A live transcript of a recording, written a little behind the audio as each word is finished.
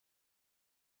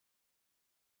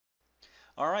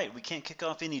Alright, we can't kick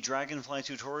off any Dragonfly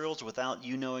tutorials without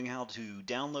you knowing how to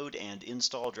download and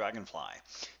install Dragonfly.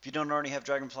 If you don't already have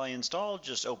Dragonfly installed,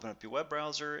 just open up your web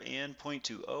browser and point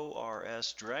to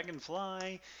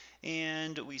ORS-Dragonfly,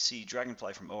 and we see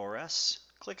Dragonfly from ORS.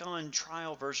 Click on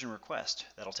Trial Version Request.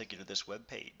 That'll take you to this web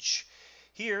page.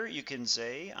 Here you can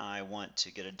say, I want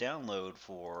to get a download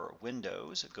for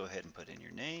Windows. Go ahead and put in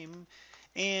your name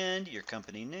and your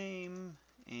company name,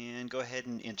 and go ahead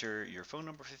and enter your phone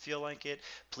number if you feel like it.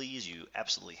 Please, you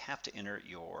absolutely have to enter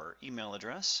your email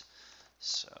address.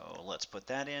 So let's put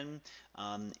that in.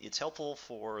 It's helpful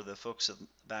for the folks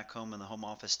back home in the home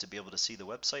office to be able to see the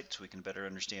website so we can better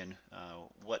understand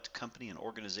what company and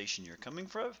organization you're coming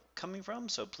from.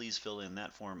 So please fill in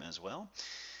that form as well.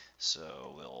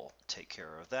 So we'll take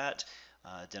care of that.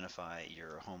 Identify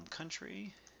your home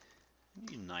country.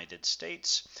 United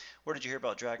States. Where did you hear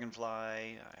about Dragonfly?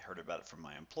 I heard about it from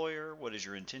my employer. What is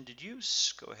your intended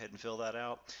use? Go ahead and fill that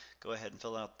out. Go ahead and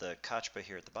fill out the CACHPA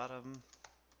here at the bottom.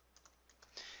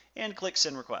 And click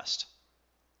Send Request.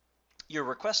 Your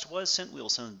request was sent. We will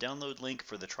send a download link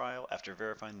for the trial after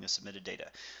verifying the submitted data.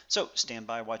 So stand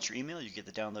by, watch your email. You get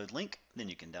the download link. Then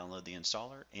you can download the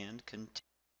installer and continue.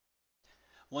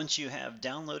 Once you have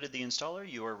downloaded the installer,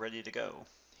 you are ready to go.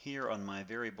 Here on my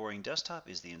very boring desktop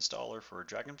is the installer for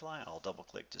Dragonfly. I'll double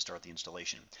click to start the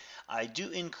installation. I do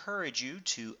encourage you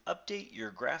to update your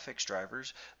graphics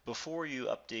drivers before you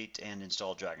update and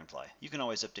install Dragonfly. You can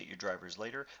always update your drivers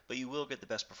later, but you will get the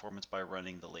best performance by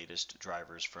running the latest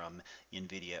drivers from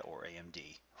NVIDIA or AMD,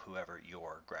 whoever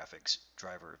your graphics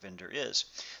driver vendor is.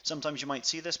 Sometimes you might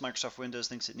see this. Microsoft Windows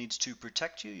thinks it needs to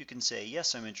protect you. You can say,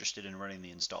 yes, I'm interested in running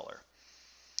the installer.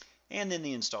 And then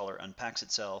the installer unpacks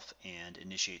itself and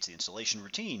initiates the installation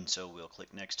routine. So we'll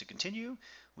click Next to continue.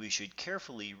 We should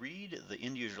carefully read the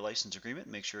end user license agreement,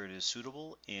 make sure it is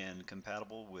suitable and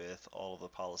compatible with all of the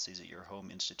policies at your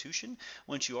home institution.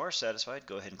 Once you are satisfied,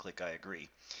 go ahead and click I agree.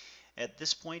 At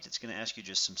this point, it's going to ask you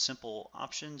just some simple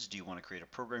options. Do you want to create a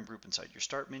program group inside your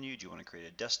Start menu? Do you want to create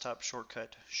a desktop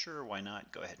shortcut? Sure, why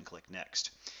not? Go ahead and click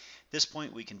Next. At this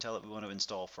point, we can tell it we want to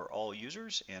install for all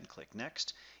users and click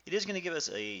Next. It is going to give us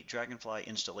a Dragonfly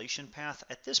installation path.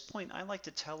 At this point, I like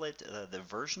to tell it the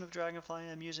version of Dragonfly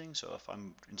I'm using. So if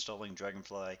I'm installing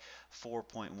Dragonfly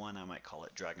 4.1, I might call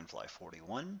it Dragonfly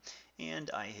 41, and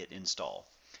I hit Install.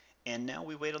 And now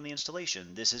we wait on the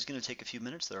installation. This is going to take a few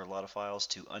minutes. There are a lot of files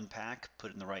to unpack,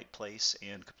 put in the right place,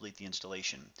 and complete the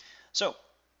installation. So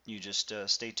you just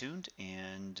stay tuned,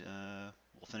 and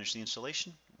we'll finish the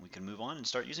installation. We can move on and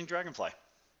start using Dragonfly.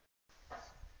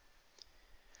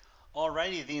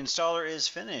 Alrighty, the installer is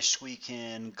finished. We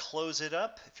can close it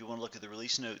up. If you want to look at the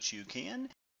release notes, you can.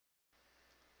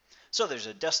 So there's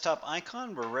a desktop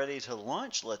icon. We're ready to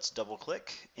launch. Let's double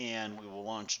click and we will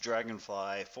launch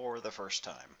Dragonfly for the first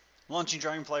time. Launching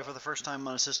Dragonfly for the first time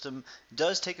on a system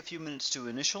does take a few minutes to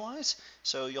initialize,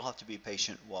 so you'll have to be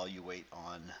patient while you wait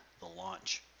on the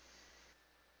launch.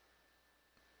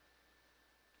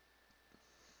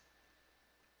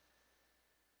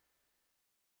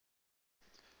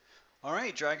 All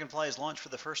right, Dragonfly is launched for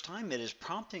the first time. It is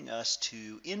prompting us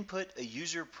to input a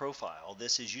user profile.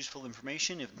 This is useful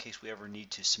information in case we ever need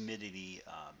to submit any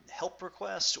help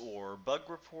requests or bug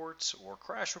reports or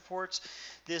crash reports.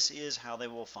 This is how they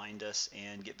will find us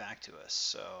and get back to us.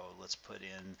 So let's put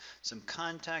in some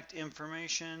contact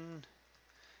information.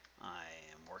 I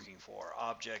am working for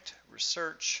Object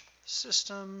Research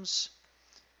Systems.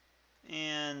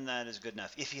 And that is good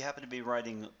enough. If you happen to be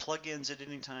writing plugins at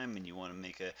any time and you want to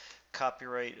make a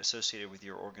copyright associated with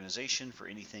your organization for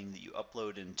anything that you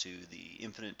upload into the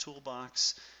Infinite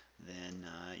Toolbox, then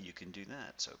you can do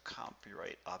that. So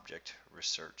Copyright Object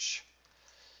Research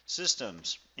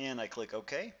Systems. And I click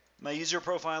OK. My user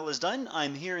profile is done.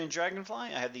 I'm here in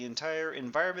Dragonfly. I have the entire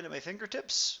environment at my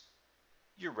fingertips.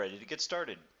 You're ready to get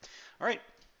started. All right.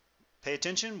 Pay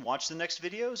attention. Watch the next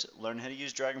videos. Learn how to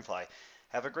use Dragonfly.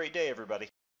 Have a great day, everybody.